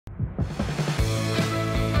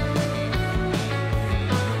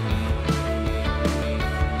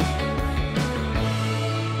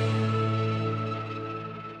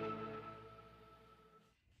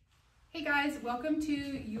Hey guys, welcome to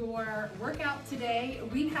your workout today.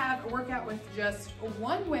 We have a workout with just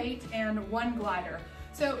one weight and one glider.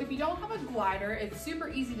 So if you don't have a glider, it's super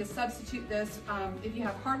easy to substitute this. If you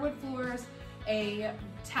have hardwood floors, a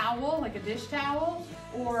towel, like a dish towel,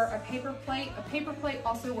 or a paper plate. A paper plate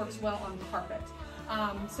also works well on carpet.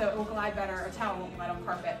 So it will glide better. A towel won't glide on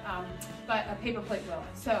carpet, but a paper plate will.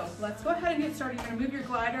 So let's go ahead and get started. You're gonna move your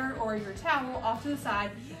glider or your towel off to the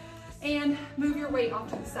side and move your weight off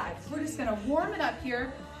to the side. So we're just gonna warm it up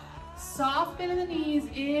here. Soft bend in the knees.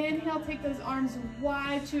 Inhale, take those arms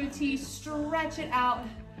wide to a T, stretch it out,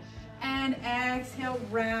 and exhale,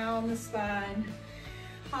 round the spine.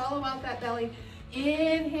 Hollow out that belly.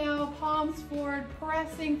 Inhale, palms forward,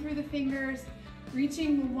 pressing through the fingers,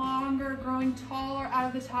 reaching longer, growing taller out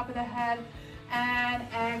of the top of the head, and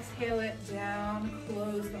exhale it down,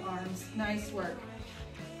 close the arms. Nice work.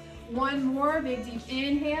 One more, big deep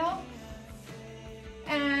inhale,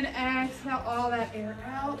 and exhale all that air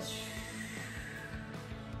out.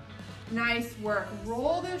 Nice work.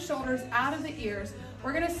 Roll those shoulders out of the ears.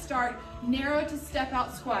 We're gonna start narrow to step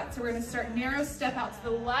out squat. So we're gonna start narrow step out to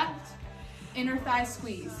the left, inner thigh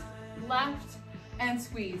squeeze. Left and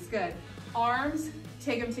squeeze, good. Arms,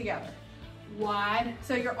 take them together. Wide,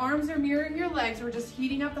 so your arms are mirroring your legs. We're just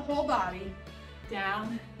heating up the whole body.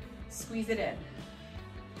 Down, squeeze it in.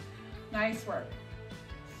 Nice work.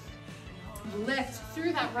 Lift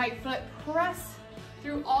through that right foot, press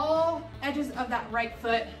through all edges of that right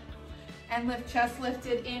foot, and lift, chest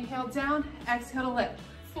lifted. Inhale down, exhale to lift.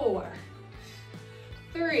 4,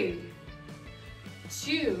 3,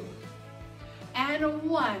 2, and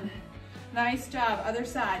 1. Nice job, other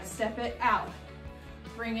side, step it out,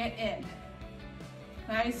 bring it in.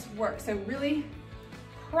 Nice work, so really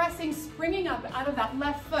pressing, springing up out of that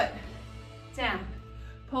left foot, down,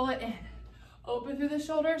 pull it in. Open through the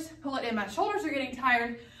shoulders, pull it in. My shoulders are getting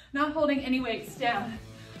tired, not holding any weights, down.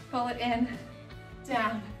 Pull it in,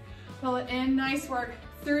 down, pull it in, nice work.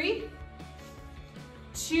 3,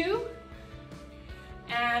 2,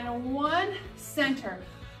 and 1, center.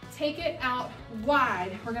 Take it out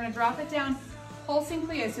wide. We're gonna drop it down, pulsing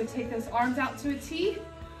plie. So take those arms out to a T,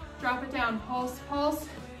 drop it down, pulse, pulse,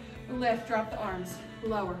 lift, drop the arms,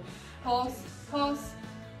 lower. Pulse, pulse,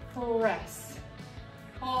 press.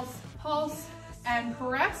 Pulse, pulse, and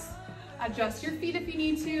press. Adjust your feet if you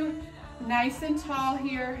need to. Nice and tall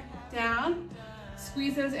here, down.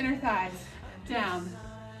 Squeeze those inner thighs, down,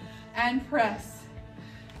 and press,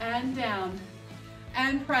 and down,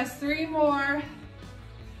 and press. 3 more.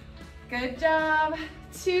 Good job.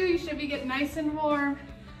 2, you should be getting nice and warm.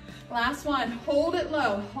 Last one, hold it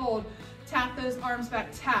low, hold. Tap those arms back,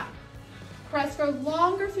 tap. Press, go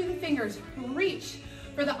longer through the fingers. Reach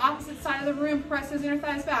for the opposite side of the room, press those inner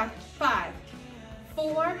thighs back. 5,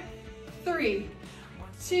 4, 3,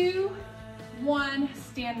 2, 1.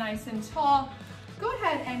 Stand nice and tall. Go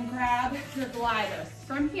ahead and grab your glider.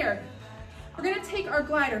 From here, we're gonna take our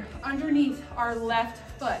glider underneath our left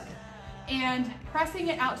foot and pressing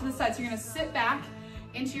it out to the side. So you're gonna sit back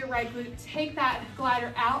into your right glute, take that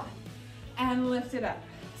glider out and lift it up.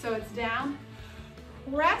 So it's down,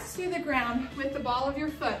 press to the ground with the ball of your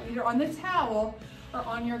foot, either on the towel or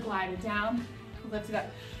on your glider. Down, lift it up.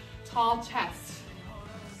 Tall chest,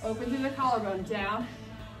 open through the collarbone, down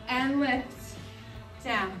and lift,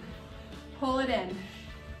 down. Pull it in.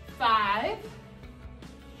 5,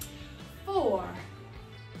 4,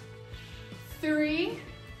 3,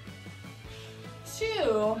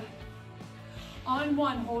 2, on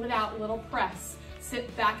 1, hold it out, little press.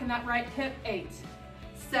 Sit back in that right hip, 8,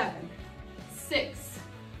 7, 6,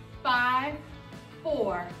 5,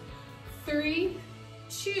 4, 3,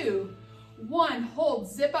 2, 1. Hold,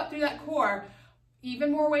 zip up through that core.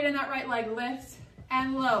 Even more weight in that right leg, lift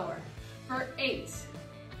and lower. For 8,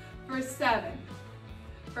 for 7,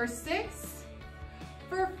 for 6,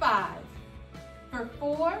 for 5, for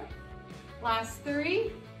 4, last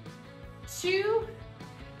 3, 2,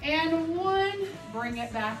 and 1. Bring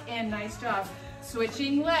it back in, nice job.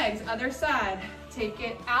 Switching legs, other side. Take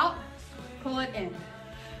it out, pull it in.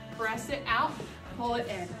 Press it out, pull it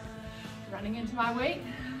in. Running into my weight.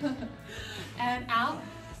 And out,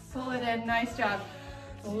 pull it in, nice job.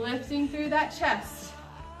 Lifting through that chest.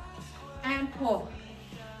 And pull,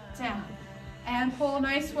 down, and pull,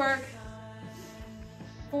 nice work.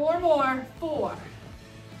 4 more, 4,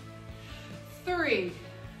 3,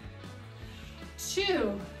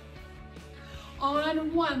 2,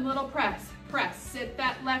 on 1, little press, press. Sit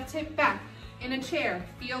that left hip back in a chair.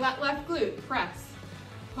 Feel that left glute, press.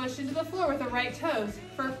 Push into the floor with the right toes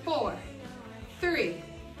for 4, 3,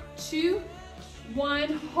 2,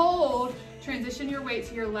 1, hold. Transition your weight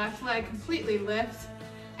to your left leg completely. Lift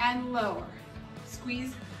and lower.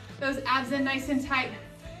 Squeeze those abs in nice and tight.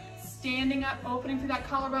 Standing up, opening through that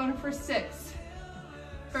collarbone for 6,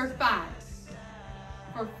 for 5,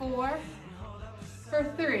 for 4,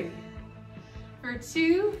 for 3, for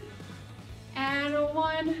 2, and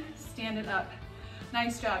 1. Stand it up.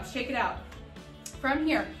 Nice job. Shake it out. From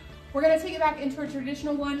here, we're going to take it back into a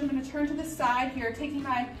traditional lunge. I'm going to turn to the side here, taking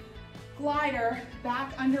my glider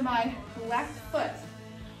back under my left foot.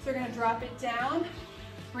 So we're going to drop it down,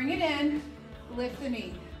 bring it in, lift the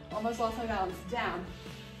knee. Almost lost my balance. Down.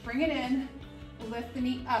 Bring it in, lift the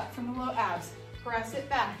knee up from the low abs. Press it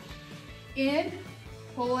back. In,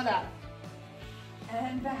 pull it up.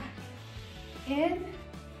 And back. In,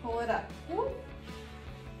 pull it up. Whoop.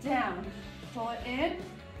 Down. Pull it in,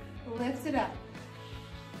 lift it up.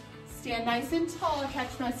 Stand nice and tall.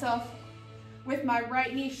 Catch myself with my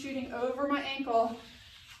right knee shooting over my ankle.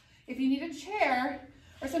 If you need a chair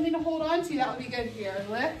or something to hold on to, that would be good here.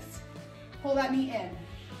 Lift, pull that knee in,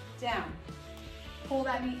 down. Pull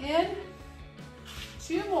that knee in,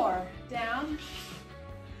 2 more, down,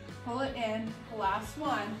 pull it in, last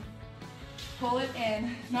one, pull it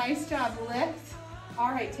in, nice job, lift.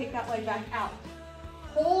 All right, take that leg back out.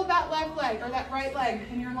 Hold that left leg or that right leg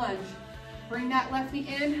in your lunge. Bring that left knee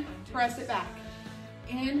in, press it back.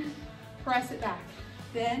 In, press it back.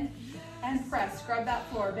 Bend and press, scrub that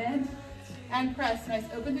floor, bend and press. Nice,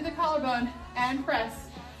 open through the collarbone and press.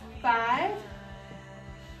 5,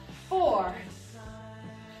 4,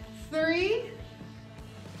 3,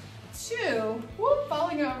 2, whoop,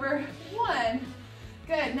 falling over, 1.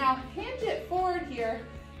 Good, now hinge it forward here.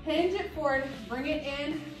 Hinge it forward, bring it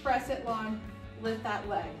in, press it long, lift that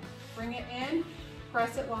leg. Bring it in,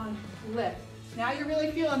 press it long, lift. Now you're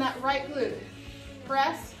really feeling that right glute.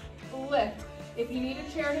 Press, lift. If you need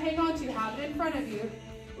a chair to hang on to, have it in front of you.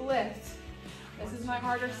 Lift. This is my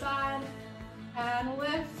harder side. And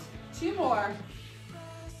lift. 2 more.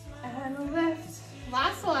 And lift.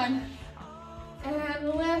 Last one. And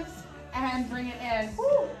lift. And bring it in.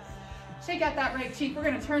 Woo. Shake out that right cheek. We're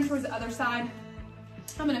going to turn towards the other side.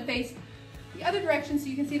 I'm going to face the other direction so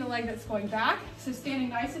you can see the leg that's going back. So standing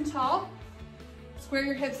nice and tall. Square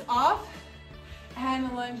your hips off.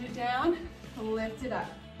 And lunge it down. Lift it up.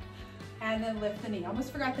 And then lift the knee.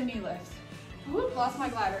 Almost forgot the knee lift. Whoop, lost my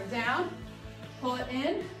glider. Down, pull it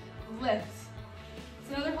in, lift.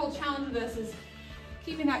 So another whole challenge of this is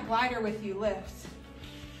keeping that glider with you. Lift.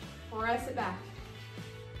 Press it back.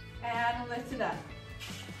 And lift it up.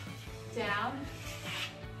 Down.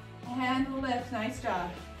 And lift. Nice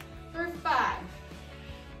job. For 5.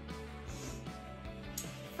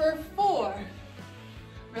 For 4.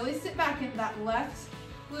 Really sit back into that left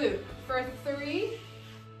glute. For 3.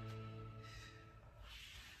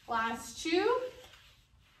 Last 2.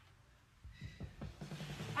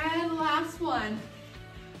 And last 1.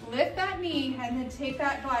 Lift that knee and then take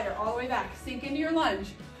that glider all the way back. Sink into your lunge.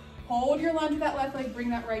 Hold your lunge with that left leg. Bring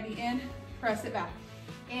that right knee in. Press it back.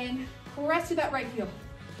 In. Press to that right heel.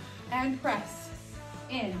 And press.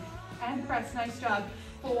 In. And press. Nice job.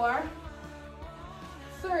 4.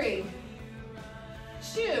 3.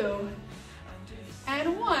 2.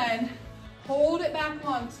 And 1. Hold it back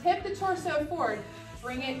long. Tip the torso forward.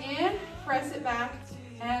 Bring it in, press it back,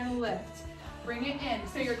 and lift. Bring it in.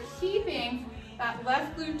 So you're keeping that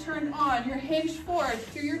left glute turned on. You're hinged forward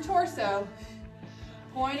through your torso,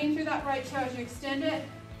 pointing through that right toe as you extend it.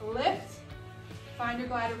 Lift, find your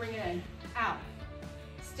glider, bring it in. Out.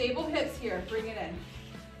 Stable hips here, bring it in.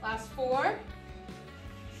 Last 4.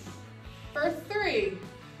 For 3.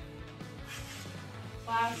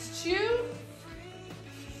 Last 2.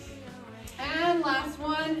 And last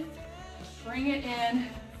 1. Bring it in,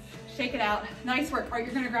 shake it out. Nice work. All right,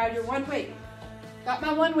 you're gonna grab your 1 weight. Got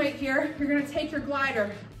my 1 weight here. You're gonna take your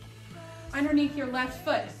glider underneath your left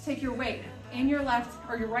foot. Take your weight in your left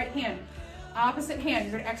or your right hand. Opposite hand,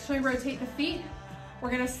 you're gonna externally rotate the feet. We're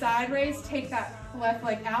gonna side raise, take that left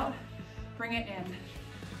leg out, bring it in.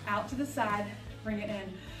 Out to the side, bring it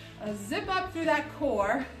in. Zip up through that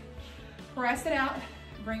core, press it out,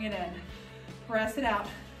 bring it in. Press it out,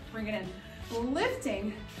 bring it in.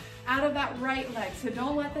 Lifting out of that right leg, so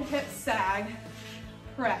don't let the hips sag.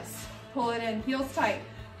 Press, pull it in, heels tight,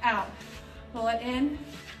 out. Pull it in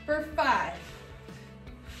for 5,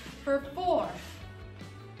 for 4,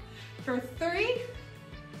 for 3,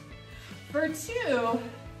 for 2,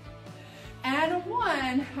 and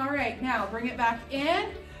 1. All right, now bring it back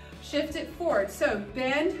in, shift it forward. So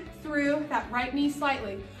bend through that right knee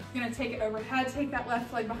slightly. You're gonna take it overhead, take that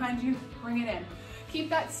left leg behind you, bring it in.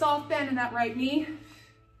 Keep that soft bend in that right knee.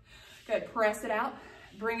 Good, press it out,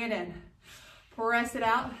 bring it in. Press it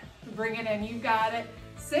out, bring it in. You got it.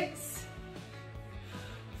 6,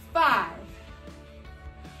 5,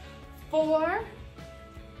 4,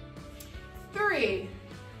 3,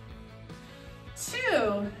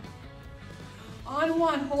 2, on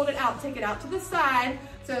 1, hold it out, take it out to the side.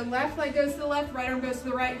 So left leg goes to the left, right arm goes to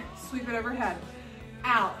the right, sweep it overhead.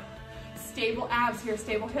 Out, stable abs here,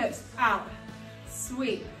 stable hips, out,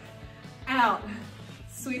 sweep, out,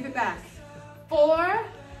 sweep it back. 4,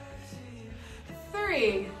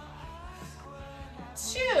 3,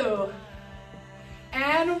 2,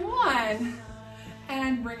 and 1,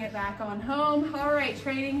 and bring it back on home. All right,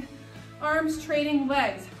 training arms, training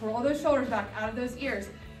legs. Roll those shoulders back out of those ears.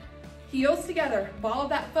 Heels together, ball of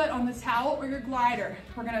that foot on the towel or your glider.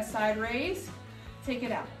 We're gonna side raise, take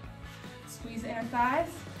it out. Squeeze the inner thighs,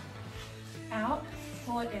 out,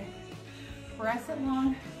 pull it in. Press it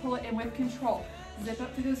long, pull it in with control. Zip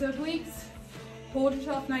up through those obliques. Hold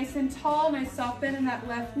yourself nice and tall, nice soft bend in that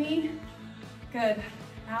left knee. Good,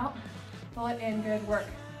 out, pull it in, good work.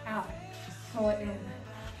 Out, pull it in.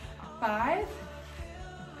 5,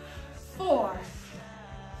 4,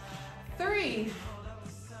 3,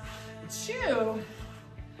 2,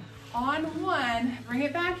 on 1, bring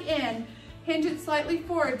it back in, hinge it slightly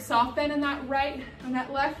forward, soft bend in that right and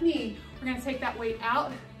that left knee. We're gonna take that weight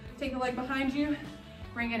out, take the leg behind you,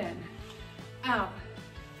 bring it in, out,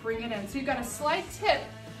 bring it in. So you've got a slight tip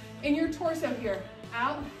in your torso here,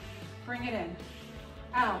 out, bring it in,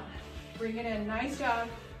 out, bring it in, nice job,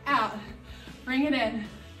 out, bring it in.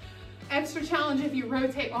 Extra challenge if you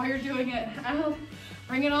rotate while you're doing it, out,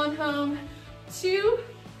 bring it on home, 2,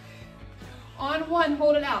 on 1,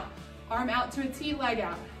 hold it out. Arm out to a T, leg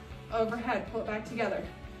out. Overhead, pull it back together.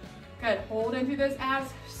 Good, hold in through those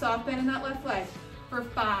abs, soft bend in that left leg. For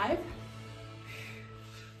 5,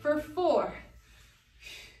 for 4,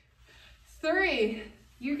 3,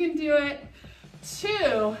 you can do it,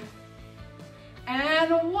 2,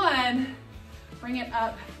 and 1. Bring it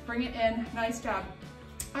up, bring it in, nice job.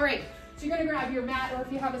 All right, so you're gonna grab your mat, or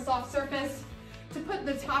if you have a soft surface, to put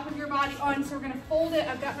the top of your body on. So we're gonna fold it.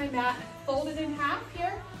 I've got my mat folded in half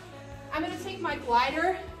here. I'm gonna take my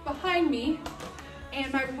glider behind me,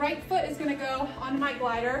 and my right foot is gonna go onto my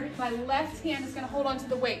glider. My left hand is gonna hold onto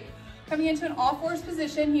the weight. Coming into an all fours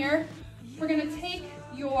position here, we're gonna take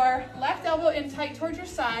your left elbow in tight towards your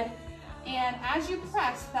side, and as you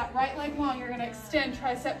press that right leg long, you're gonna extend,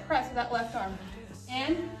 tricep press with that left arm.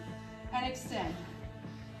 In and extend.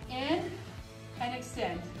 In and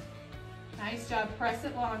extend. Nice job, press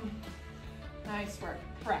it long. Nice work,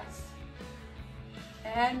 press.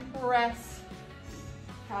 And press.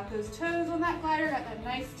 Got those toes on that glider, got that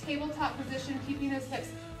nice tabletop position, keeping those hips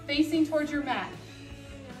facing towards your mat.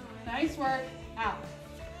 Nice work, out.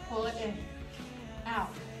 Pull it in, out.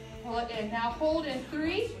 Pull it in. Now hold in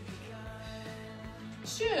 3,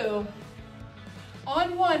 2,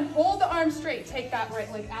 on 1, hold the arm straight. Take that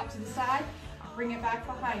right leg out to the side, bring it back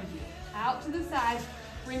behind you. Out to the side,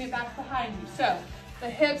 bring it back behind you. So the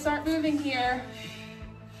hips aren't moving here,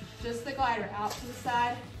 just the glider out to the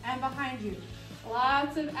side and behind you.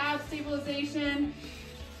 Lots of ab stabilization.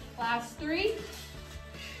 Last 3,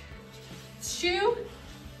 2,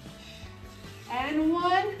 and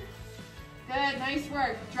 1. Good, nice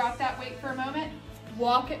work. Drop that weight for a moment,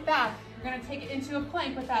 walk it back. You're gonna take it into a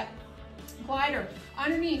plank with that glider.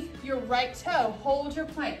 Underneath your right toe, hold your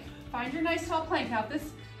plank. Find your nice tall plank. Now if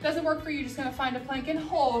this doesn't work for you, just gonna find a plank and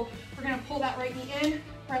hold. We're gonna pull that right knee in,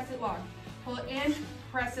 press it long. Pull it in,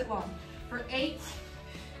 press it long. For 8,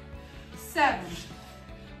 7,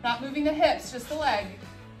 not moving the hips, just the leg.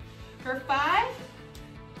 For 5,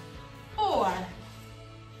 4,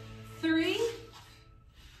 3,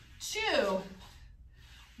 2,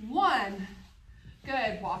 1.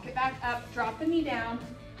 Good, walk it back up, drop the knee down,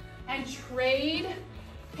 and trade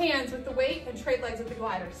hands with the weight and trade legs with the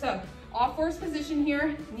glider. So all fours position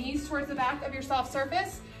here, knees towards the back of your soft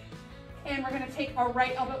surface, and we're gonna take our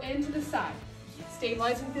right elbow into the side.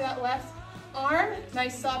 Stabilizing through that left arm,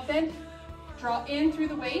 nice soft bend. Draw in through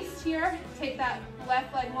the waist here, take that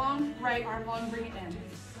left leg long, right arm long, bring it in.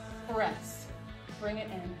 Press, bring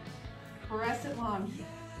it in. Press it long.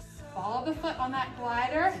 Follow the foot on that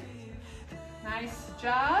glider. Nice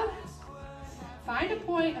job. Find a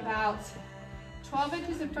point about 12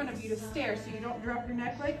 inches in front of you to stare so you don't drop your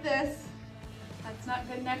neck like this. That's not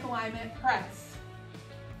good neck alignment. Press.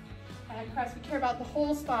 And press. We care about the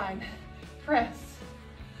whole spine. Press.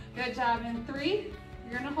 Good job. In 3,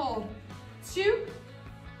 you're gonna hold. 2,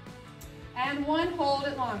 and 1. Hold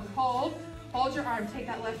it long. Hold. Hold your arm. Take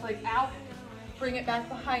that left leg out. Bring it back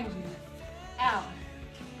behind you. Out.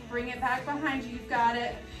 Bring it back behind you. You've got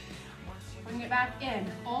it. Bring it back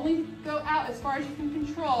in. Only go out as far as you can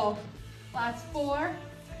control. Last 4,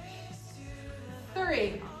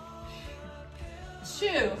 3,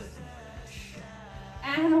 2,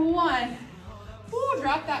 and 1. Woo,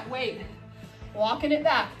 drop that weight. Walking it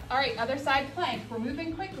back. All right, other side plank. We're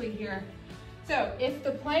moving quickly here. So if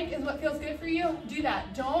the plank is what feels good for you, do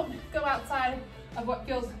that. Don't go outside of what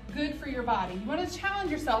feels good for your body. You want to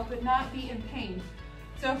challenge yourself, but not be in pain.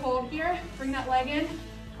 So hold here, bring that leg in,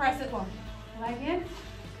 press it long. Leg in,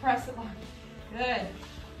 press it long. Good.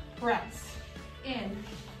 Press, in,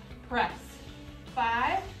 press.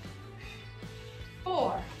 5,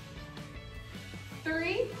 4,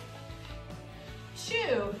 3,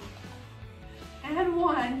 2, and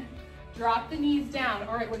 1. Drop the knees down.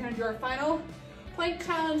 All right, we're gonna do our final plank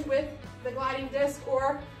challenge with the gliding disc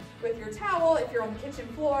or with your towel. If you're on the kitchen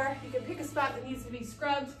floor, you can pick a spot that needs to be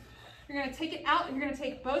scrubbed. You're gonna take it out and you're gonna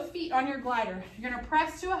take both feet on your glider. You're gonna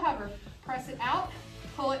press to a hover. Press it out,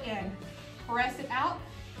 pull it in. Press it out,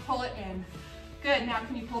 pull it in. Good, now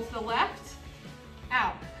can you pull to the left,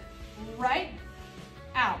 out, right,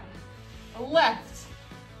 out, left,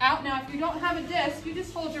 out. Now if you don't have a disc, you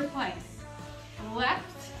just hold your plank.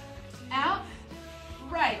 Left, out,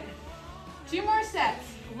 right. 2 more sets.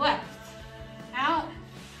 Left, out,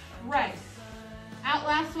 right. Out,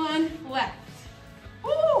 last one, left.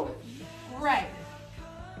 Woo! Right.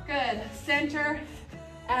 Good. Center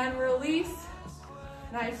and release.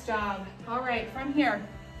 Nice job. All right, from here,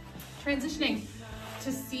 transitioning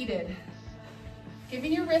to seated.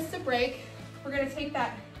 Giving your wrists a break. We're gonna take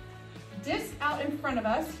that disc out in front of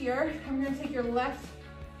us here, and we're gonna take your left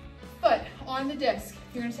foot on the disc.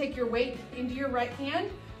 You're gonna take your weight into your right hand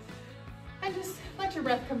and just let your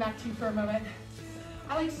breath come back to you for a moment.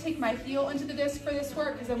 I like to take my heel into the disc for this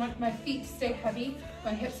work because I want my feet to stay heavy,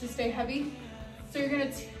 my hips to stay heavy. So you're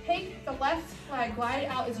gonna take the left leg, glide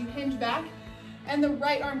out as you hinge back, and the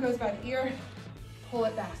right arm goes back here, pull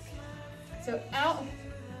it back. So out,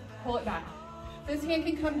 pull it back. This hand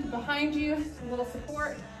can come behind you, a little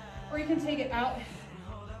support, or you can take it out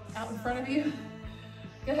in front of you.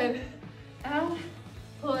 Good. Out,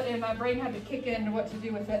 pull it in. My brain had to kick in to what to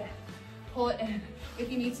do with it. Pull it in.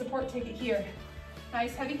 If you need support, take it here.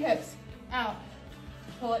 Nice heavy hips. Out,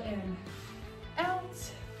 pull it in. Out,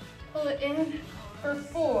 pull it in for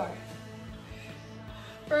 4,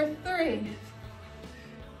 for 3,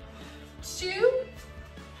 2,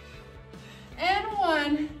 and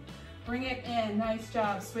 1. Bring it in. Nice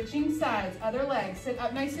job. Switching sides. Other leg. Sit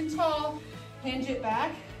up nice and tall. Hinge it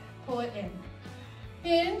back. Pull it in.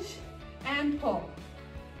 Hinge and pull.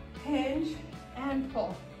 Hinge and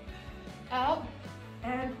pull. Out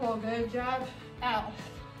and pull. Good job. Out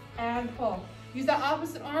and pull. Use that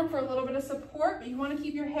opposite arm for a little bit of support, but you want to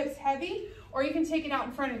keep your hips heavy, or you can take it out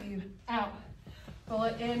in front of you. Out. Pull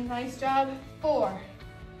it in. Nice job. 4,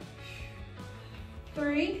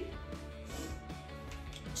 3,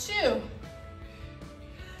 2,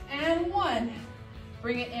 and 1.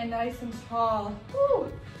 Bring it in nice and tall.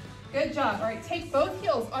 Woo. Good job. All right, take both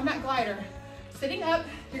heels on that glider. Sitting up,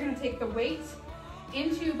 you're gonna take the weight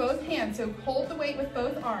into both hands. So hold the weight with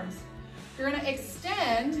both arms. You're gonna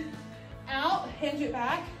extend out, hinge it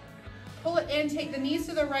back, pull it in, take the knees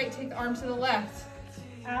to the right, take the arms to the left.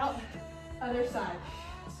 Out, other side.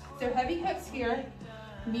 So heavy hips here.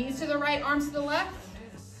 Knees to the right, arms to the left.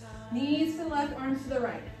 Knees to the left, arms to the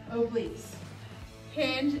right. Obliques.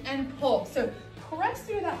 Hinge and pull. So press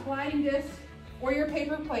through that gliding disc or your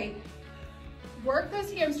paper plate. Work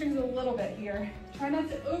those hamstrings a little bit here. Try not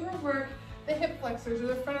to overwork the hip flexors or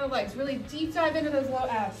the front of the legs. Really deep dive into those low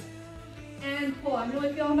abs. And pull. I'm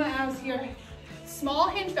really feeling my abs here. Small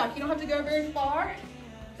hinge back. You don't have to go very far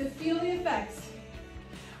to feel the effects.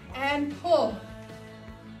 And pull.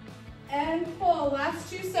 And pull. Last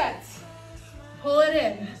 2 sets. Pull it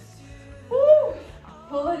in. Woo!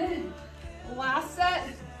 Pull it in. Last set.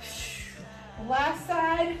 Last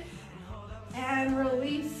side. And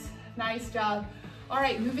release. Nice job. All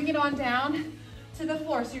right, moving it on down to the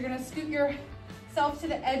floor. So you're gonna scoot yourself to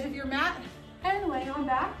the edge of your mat and lay on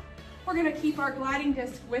back. We're gonna keep our gliding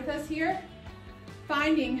disc with us here,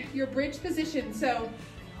 finding your bridge position. So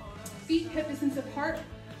feet hip distance apart.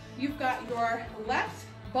 You've got your left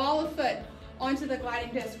ball of foot onto the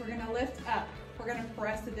gliding disc. We're gonna lift up. We're gonna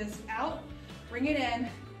press the disc out, bring it in,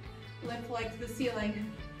 lift leg to the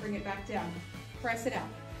ceiling, bring it back down. Press it out.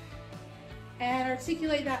 And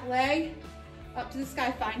articulate that leg up to the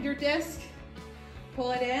sky. Find your disc,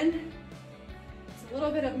 pull it in. It's a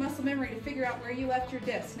little bit of muscle memory to figure out where you left your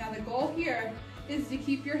disc. Now the goal here is to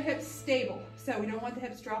keep your hips stable. So we don't want the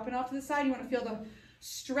hips dropping off to the side. You want to feel the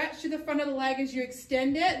stretch to the front of the leg as you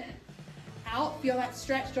extend it. Out, feel that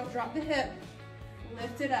stretch, don't drop the hip.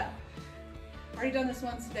 Lift it up. Already done this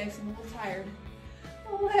once today, so I'm a little tired.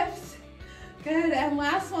 Lift. Good, and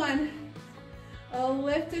last one.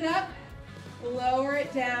 Lift it up, lower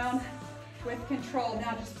it down with control.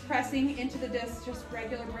 Now just pressing into the disc, just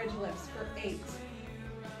regular bridge lifts for 8,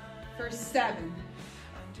 for 7,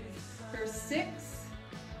 for 6,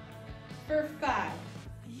 for 5,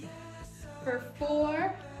 for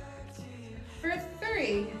 4, for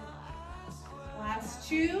 3, last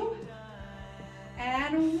 2,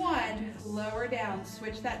 and 1. Lower down.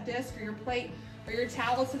 Switch that disc or your plate or your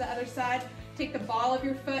towel to the other side. Take the ball of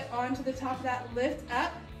your foot onto the top of that, lift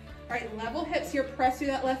up. All right, level hips here, press through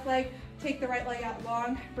that left leg. Take the right leg out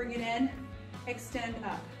long, bring it in, extend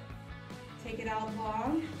up. Take it out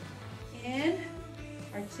long, in,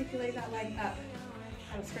 articulate that leg up.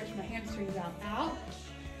 I will stretch my hamstrings out,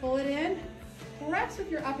 pull it in, press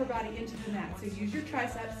with your upper body into the mat. So use your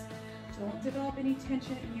triceps. Don't develop any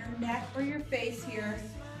tension in your neck or your face here.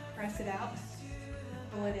 Press it out,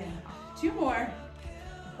 pull it in. 2 more.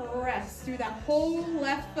 Press through that whole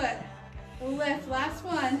left foot. Lift, last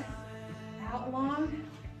one. Out long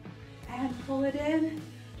and pull it in.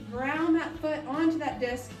 Ground that foot onto that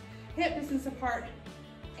disc. Hip distance apart.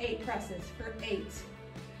 8 presses for 8.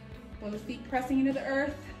 Both feet pressing into the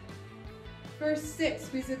earth. For 6,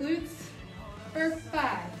 squeeze the glutes. For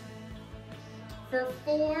 5. For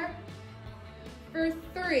 4. For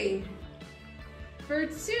 3. For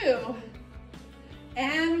 2.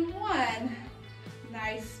 And 1.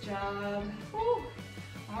 Nice job. Woo.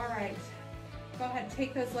 All right. Go ahead,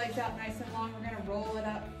 take those legs out nice and long. We're gonna roll it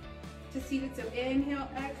up to seated. So inhale,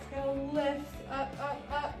 exhale, lift, up, up,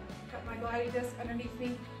 up. Got my gliding disc underneath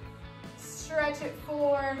me. Stretch it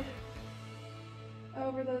forward.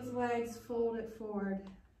 Over those legs, fold it forward.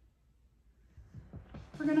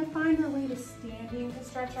 We're gonna find our way to standing to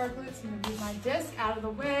stretch our glutes. I'm gonna move my disc out of the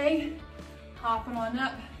way. Hopping on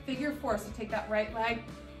up, figure 4. So take that right leg,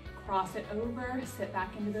 cross it over, sit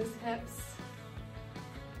back into those hips.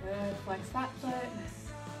 Good, flex that foot.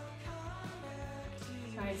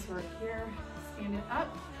 Nice work here. Stand it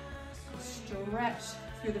up. Stretch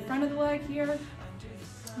through the front of the leg here.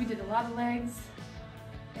 We did a lot of legs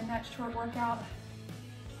in that short workout.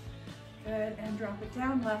 Good, and drop it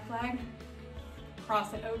down, left leg.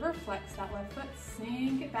 Cross it over, flex that left foot,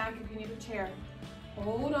 sink it back if you need a chair.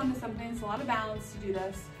 Hold on to something, it's a lot of balance to do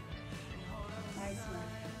this. Nice work.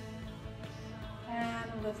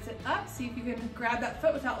 And lift it up. See if you can grab that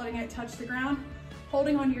foot without letting it touch the ground.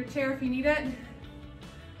 Holding onto your chair if you need it.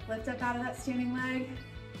 Lift up out of that standing leg.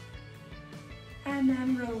 And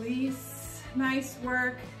then release. Nice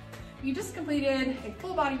work. You just completed a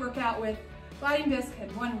full body workout with gliding disc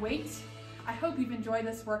and 1 weight. I hope you've enjoyed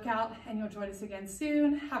this workout and you'll join us again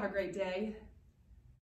soon. Have a great day.